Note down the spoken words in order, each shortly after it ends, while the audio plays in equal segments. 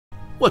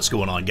What's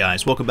going on,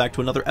 guys? Welcome back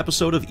to another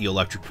episode of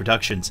Electric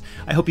Productions.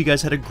 I hope you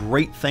guys had a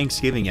great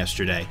Thanksgiving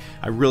yesterday.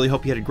 I really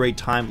hope you had a great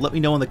time. Let me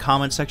know in the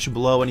comment section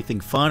below anything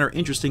fun or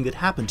interesting that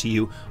happened to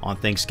you on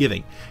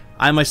Thanksgiving.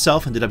 I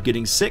myself ended up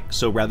getting sick,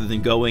 so rather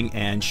than going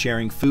and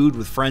sharing food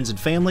with friends and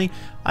family,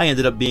 I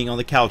ended up being on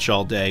the couch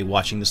all day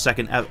watching the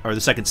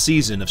second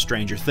season of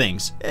Stranger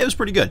Things. It was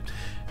pretty good.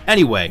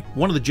 Anyway,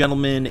 one of the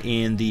gentlemen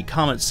in the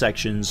comment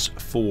sections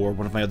for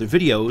one of my other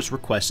videos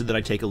requested that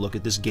I take a look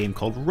at this game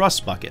called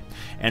Rust Bucket.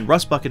 And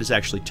Rust Bucket is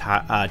actually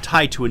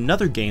tied to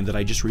another game that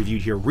I just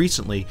reviewed here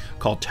recently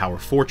called Tower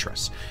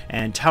Fortress.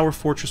 And Tower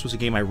Fortress was a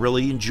game I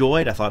really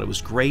enjoyed. I thought it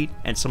was great,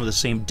 and some of the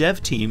same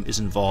dev team is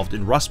involved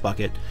in Rust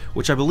Bucket,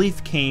 which I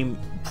believe came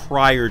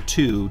prior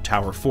to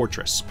Tower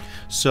Fortress.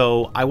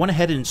 So I went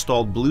ahead and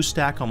installed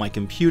BlueStack on my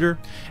computer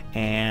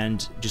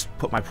and just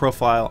put my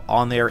profile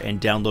on there and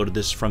downloaded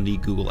this from the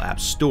Google App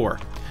Store.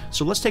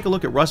 So let's take a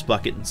look at Rust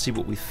Bucket and see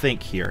what we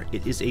think here.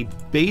 It is a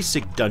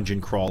basic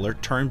dungeon crawler,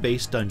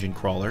 turn-based dungeon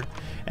crawler,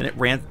 and it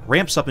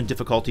ramps up in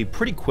difficulty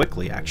pretty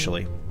quickly,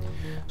 actually.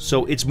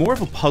 So it's more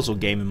of a puzzle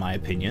game in my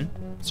opinion.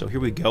 So here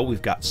we go,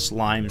 we've got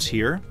slimes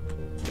here.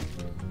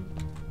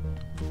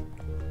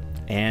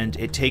 And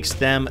it takes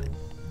them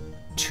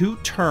 2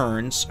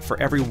 turns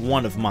for every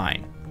one of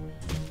mine,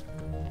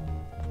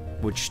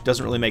 which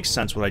doesn't really make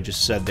sense what I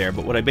just said there,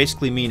 but what I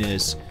basically mean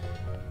is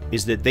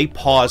that they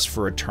pause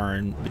for a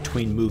turn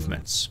between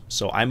movements.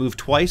 So I move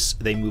twice,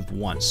 they move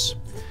once.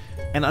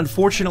 And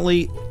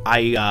unfortunately,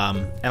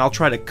 and I'll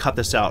try to cut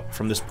this out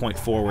from this point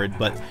forward,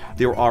 but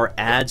there are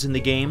ads in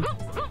the game.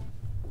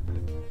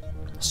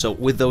 So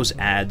with those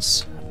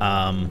ads,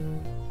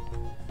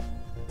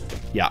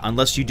 yeah,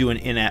 unless you do an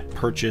in-app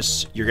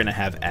purchase, you're going to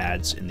have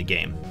ads in the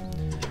game.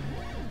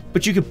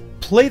 But you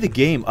could play the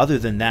game other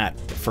than that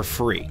for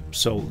free,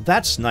 so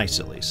that's nice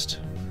at least.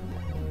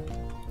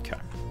 Okay,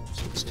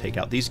 so let's take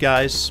out these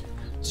guys.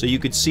 So you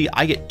could see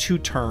I get 2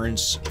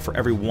 turns for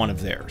every one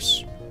of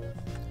theirs,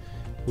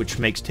 which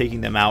makes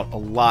taking them out a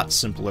lot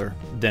simpler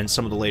than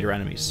some of the later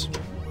enemies.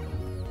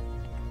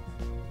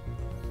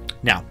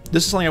 Now,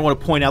 this is something I want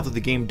to point out that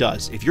the game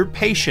does. If you're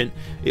patient,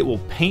 it will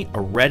paint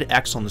a red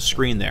X on the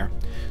screen there.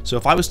 So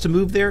if I was to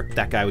move there,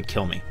 that guy would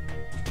kill me.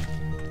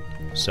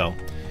 So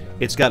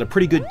it's got a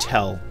pretty good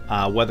tell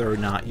whether or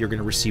not you're going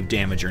to receive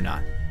damage or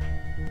not.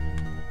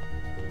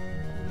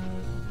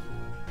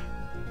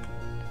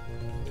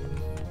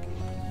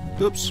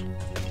 Oops.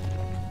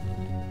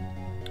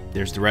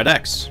 There's the red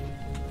X.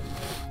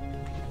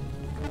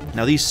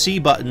 Now these C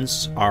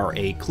buttons are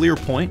a clear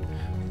point,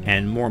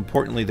 and more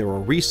importantly, they're a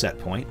reset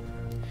point.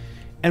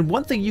 And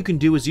one thing you can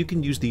do is you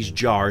can use these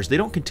jars. They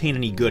don't contain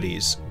any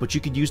goodies, but you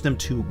can use them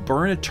to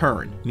burn a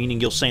turn, meaning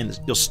you'll stay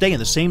in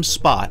the same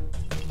spot,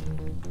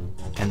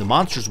 and the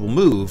monsters will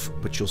move,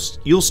 but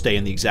you'll stay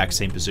in the exact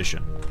same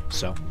position.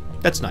 So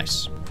that's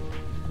nice.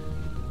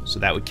 So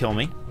that would kill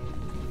me.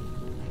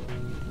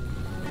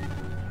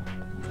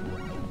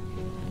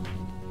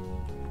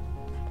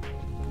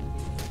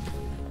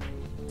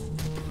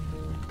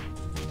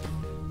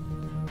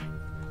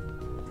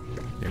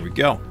 There we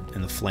go,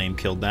 and the flame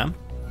killed them.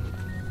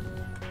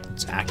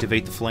 Let's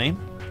activate the flame.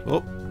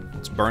 Oh,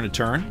 let's burn a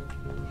turn.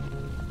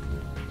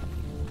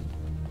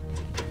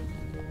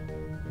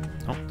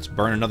 Oh, let's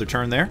burn another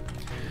turn there.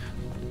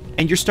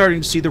 And you're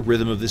starting to see the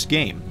rhythm of this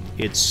game.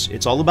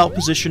 It's all about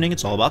positioning,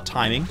 it's all about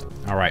timing.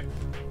 Alright.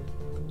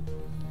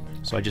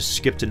 So I just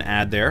skipped an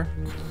ad there.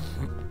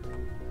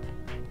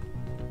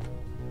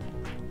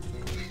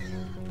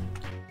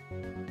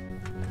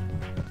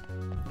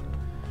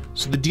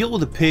 So the deal with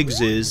the pigs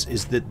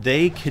is that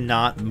they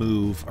cannot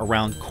move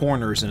around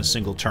corners in a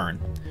single turn.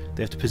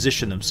 They have to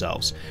position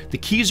themselves. The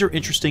keys are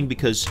interesting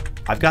because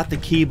I've got the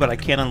key, but I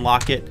can't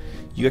unlock it.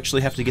 You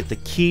actually have to get the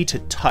key to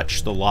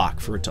touch the lock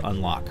for it to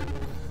unlock.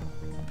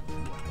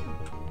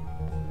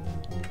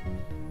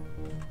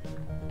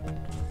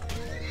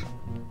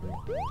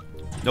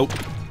 Nope.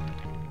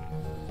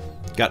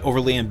 Got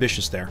overly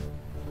ambitious there.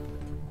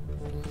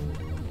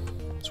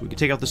 So we can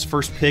take out this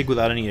first pig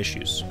without any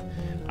issues.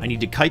 I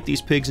need to kite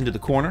these pigs into the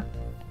corner,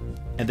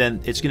 and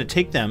then it's going to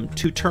take them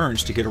 2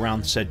 turns to get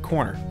around said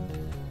corner.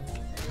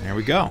 There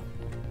we go.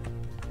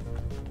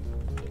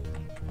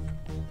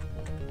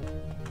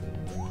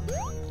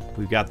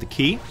 We've got the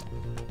key.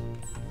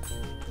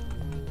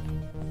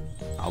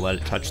 I'll let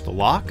it touch the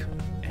lock.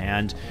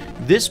 And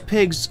this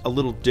pig's a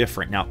little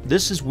different. Now,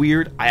 this is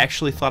weird. I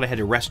actually thought I had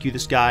to rescue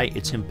this guy.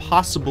 It's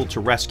impossible to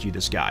rescue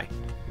this guy.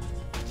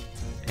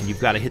 And you've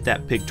got to hit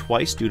that pig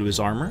twice due to his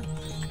armor.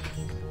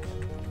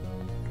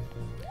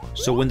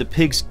 So when the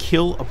pigs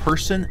kill a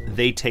person,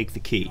 they take the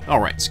key.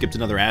 Alright, skipped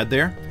another ad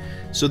there.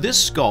 So this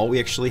skull, we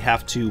actually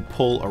have to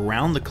pull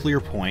around the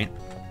clear point,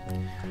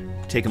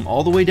 take him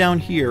all the way down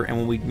here, and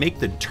when we make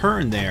the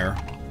turn there,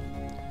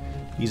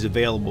 he's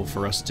available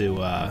for us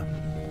to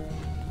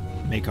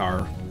make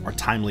our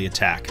timely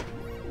attack.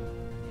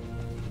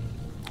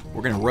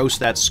 We're going to roast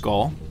that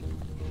skull.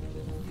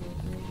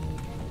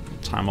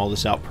 Time all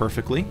this out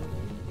perfectly.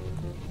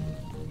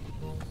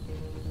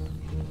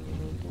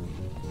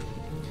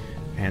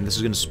 And this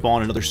is going to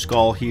spawn another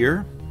skull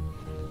here,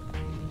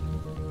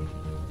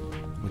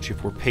 which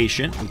if we're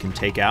patient, we can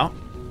take out.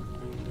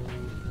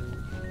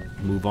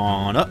 Move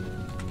on up,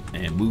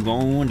 and move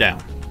on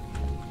down.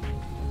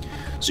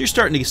 So you're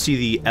starting to see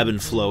the ebb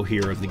and flow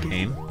here of the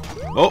game.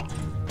 Oh,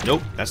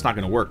 nope, that's not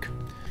going to work.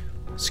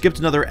 Skipped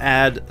another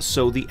ad,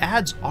 so the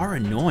ads are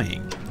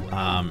annoying.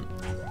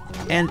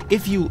 And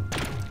if you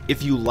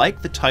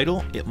like the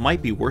title, it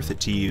might be worth it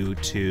to you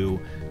to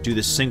do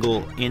the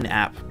single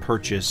in-app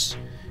purchase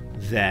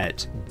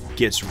that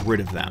gets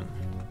rid of them.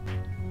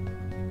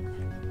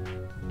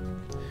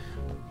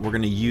 We're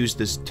going to use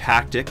this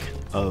tactic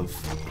of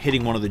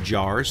hitting one of the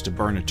jars to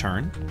burn a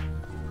turn.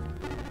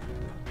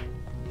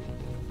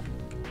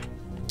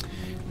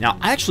 Now,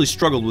 I actually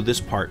struggled with this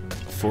part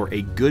for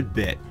a good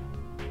bit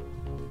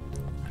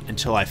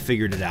until I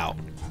figured it out.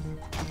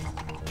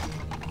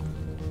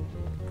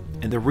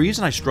 And the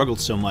reason I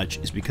struggled so much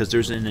is because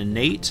there's an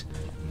innate,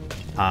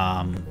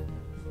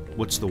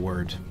 what's the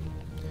word?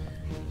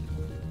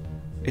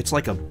 It's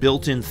like a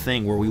built-in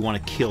thing where we want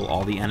to kill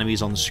all the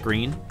enemies on the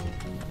screen.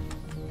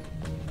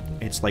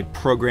 It's like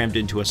programmed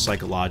into us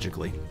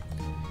psychologically.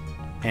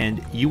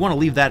 And you want to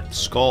leave that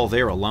skull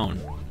there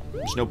alone.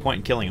 There's no point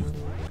in killing him.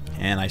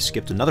 And I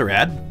skipped another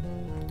ad.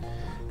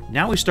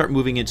 Now we start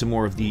moving into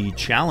more of the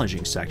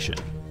challenging section.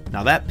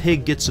 Now that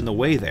pig gets in the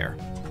way there.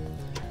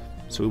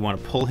 So we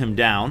want to pull him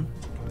down.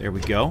 There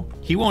we go.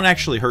 He won't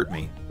actually hurt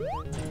me,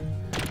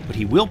 but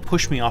he will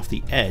push me off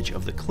the edge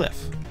of the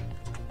cliff.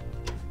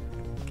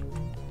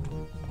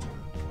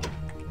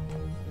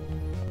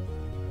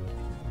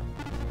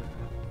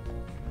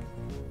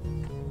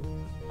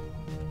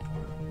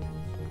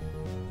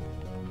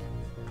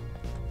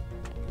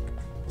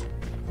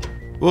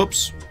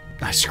 Whoops.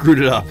 I screwed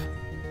it up.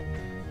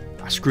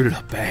 I screwed it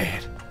up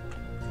bad.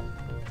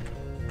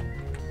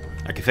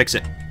 I can fix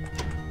it.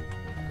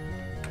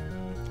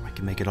 I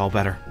can make it all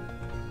better.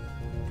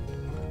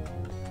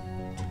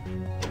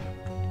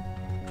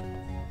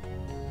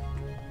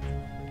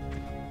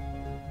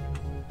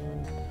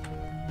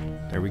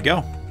 There we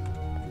go.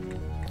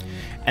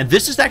 And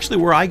this is actually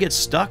where I get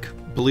stuck,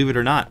 believe it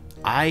or not.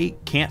 I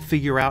can't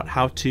figure out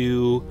how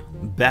to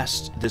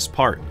best this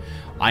part.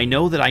 I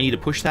know that I need to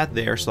push that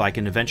there so I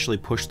can eventually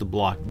push the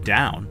block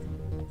down.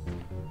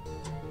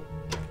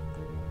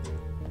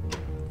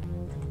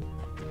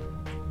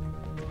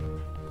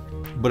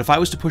 But if I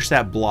was to push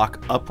that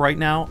block up right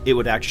now, it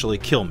would actually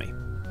kill me,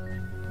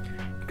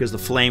 because the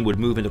flame would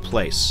move into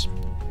place.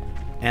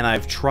 And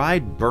I've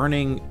tried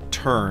burning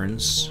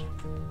turns.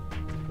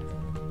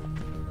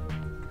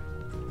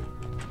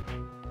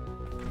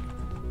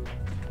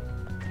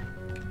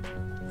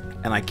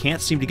 And I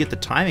can't seem to get the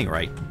timing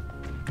right.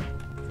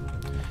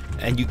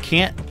 And you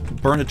can't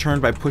burn a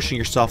turn by pushing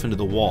yourself into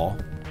the wall.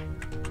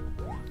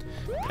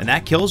 And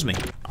that kills me.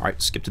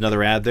 Alright, skipped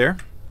another ad there.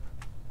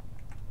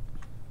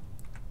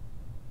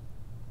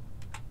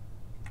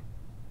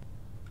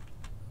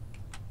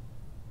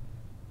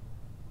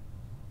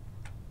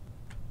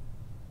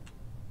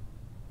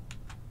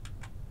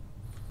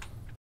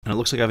 And it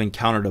looks like I've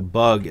encountered a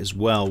bug as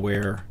well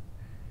where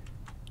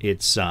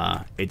it's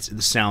the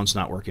sound's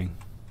not working.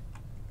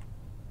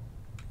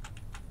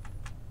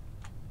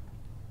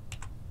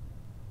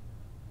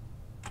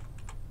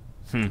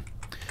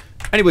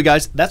 Anyway,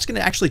 guys, that's going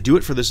to actually do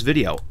it for this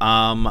video.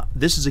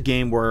 This is a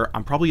game where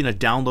I'm probably going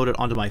to download it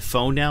onto my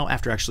phone now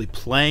after actually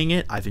playing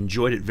it. I've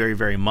enjoyed it very,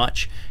 very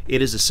much.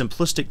 It is a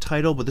simplistic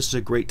title, but this is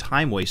a great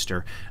time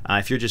waster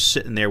if you're just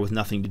sitting there with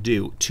nothing to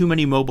do. Too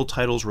many mobile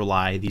titles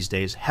rely these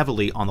days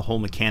heavily on the whole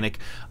mechanic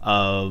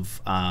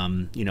of,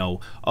 you know,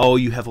 oh,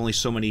 you have only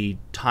so many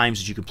times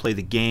that you can play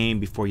the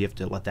game before you have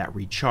to let that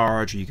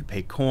recharge, or you can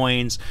pay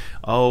coins.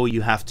 Oh,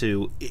 you have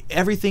to...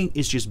 Everything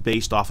is just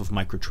based off of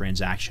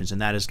microtransactions, and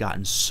that has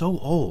gotten so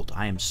old.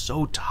 I am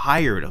so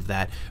tired of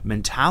that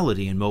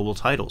mentality in mobile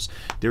titles.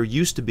 There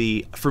used to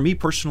be, for me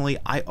personally,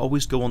 I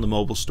always go on the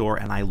mobile store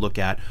and I look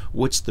at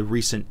what's the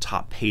recent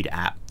top paid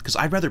app, because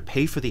I'd rather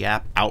pay for the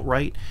app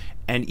outright.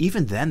 And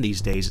even then,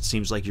 these days, it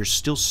seems like you're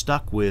still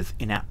stuck with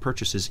in-app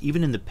purchases,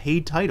 even in the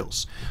paid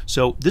titles.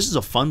 So this is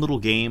a fun little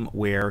game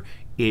where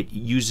it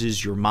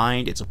uses your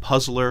mind. It's a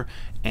puzzler,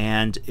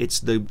 and it's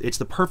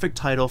the perfect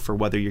title for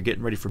whether you're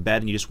getting ready for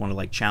bed and you just want to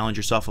like challenge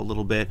yourself a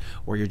little bit,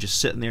 or you're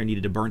just sitting there and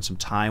needed to burn some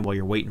time while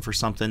you're waiting for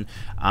something.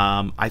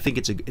 I think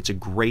it's a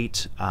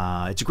great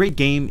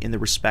game in the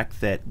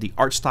respect that the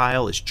art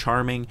style is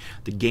charming,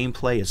 the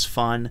gameplay is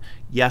fun.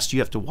 Yes, you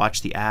have to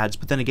watch the ads,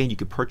 but then again, you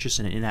could purchase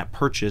an in-app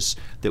purchase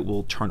that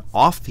will turn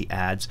off the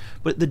ads.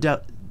 But the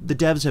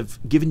devs have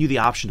given you the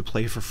option to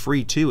play for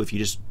free too if you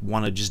just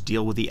want to just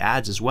deal with the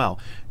ads as well.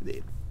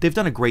 They've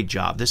done a great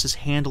job. This is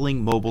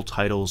handling mobile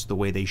titles the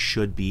way they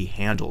should be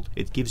handled.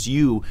 It gives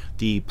you,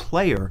 the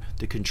player,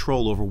 the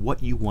control over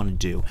what you want to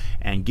do,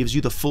 and gives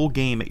you the full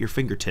game at your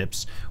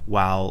fingertips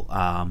while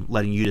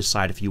letting you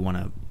decide if you want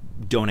to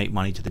donate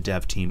money to the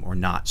dev team or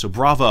not. So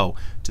bravo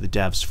to the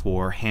devs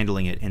for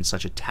handling it in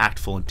such a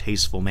tactful and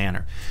tasteful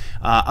manner.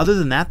 Other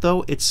than that,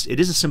 though, it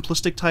is a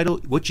simplistic title.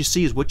 What you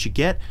see is what you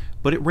get,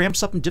 but it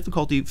ramps up in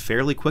difficulty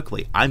fairly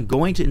quickly. I'm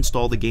going to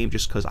install the game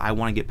just because I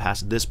want to get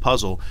past this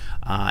puzzle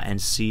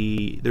and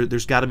see.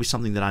 There's got to be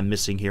something that I'm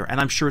missing here, and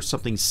I'm sure it's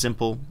something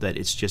simple that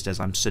it's just as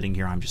I'm sitting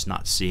here, I'm just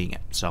not seeing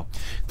it. So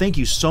thank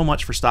you so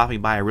much for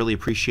stopping by. I really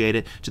appreciate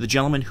it. To the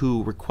gentleman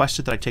who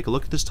requested that I take a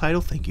look at this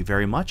title, thank you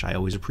very much. I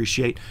always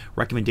appreciate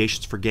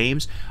recommendations for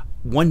games.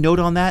 One note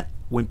on that,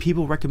 when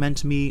people recommend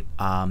to me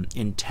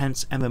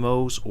intense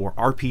MMOs or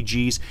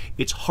RPGs,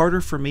 it's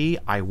harder for me.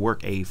 I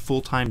work a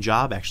full-time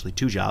job, actually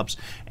 2 jobs,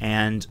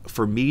 and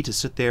for me to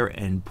sit there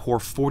and pour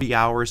 40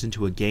 hours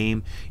into a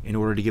game in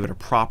order to give it a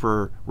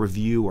proper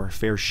review or a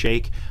fair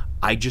shake,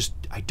 I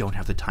don't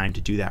have the time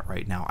to do that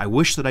right now. I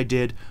wish that I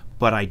did,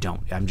 but I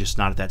don't. I'm just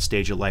not at that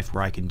stage of life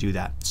where I can do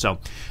that. So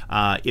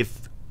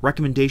if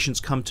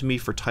recommendations come to me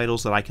for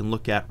titles that I can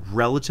look at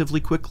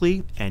relatively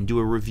quickly and do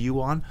a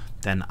review on,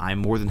 then I'm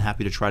more than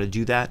happy to try to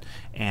do that.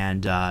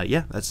 And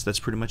yeah, that's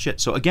pretty much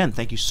it. So again,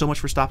 thank you so much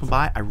for stopping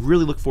by. I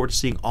really look forward to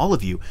seeing all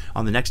of you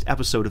on the next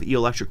episode of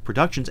E-Electric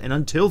Productions. And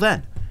until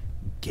then,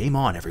 game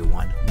on,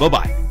 everyone.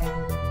 Bye-bye.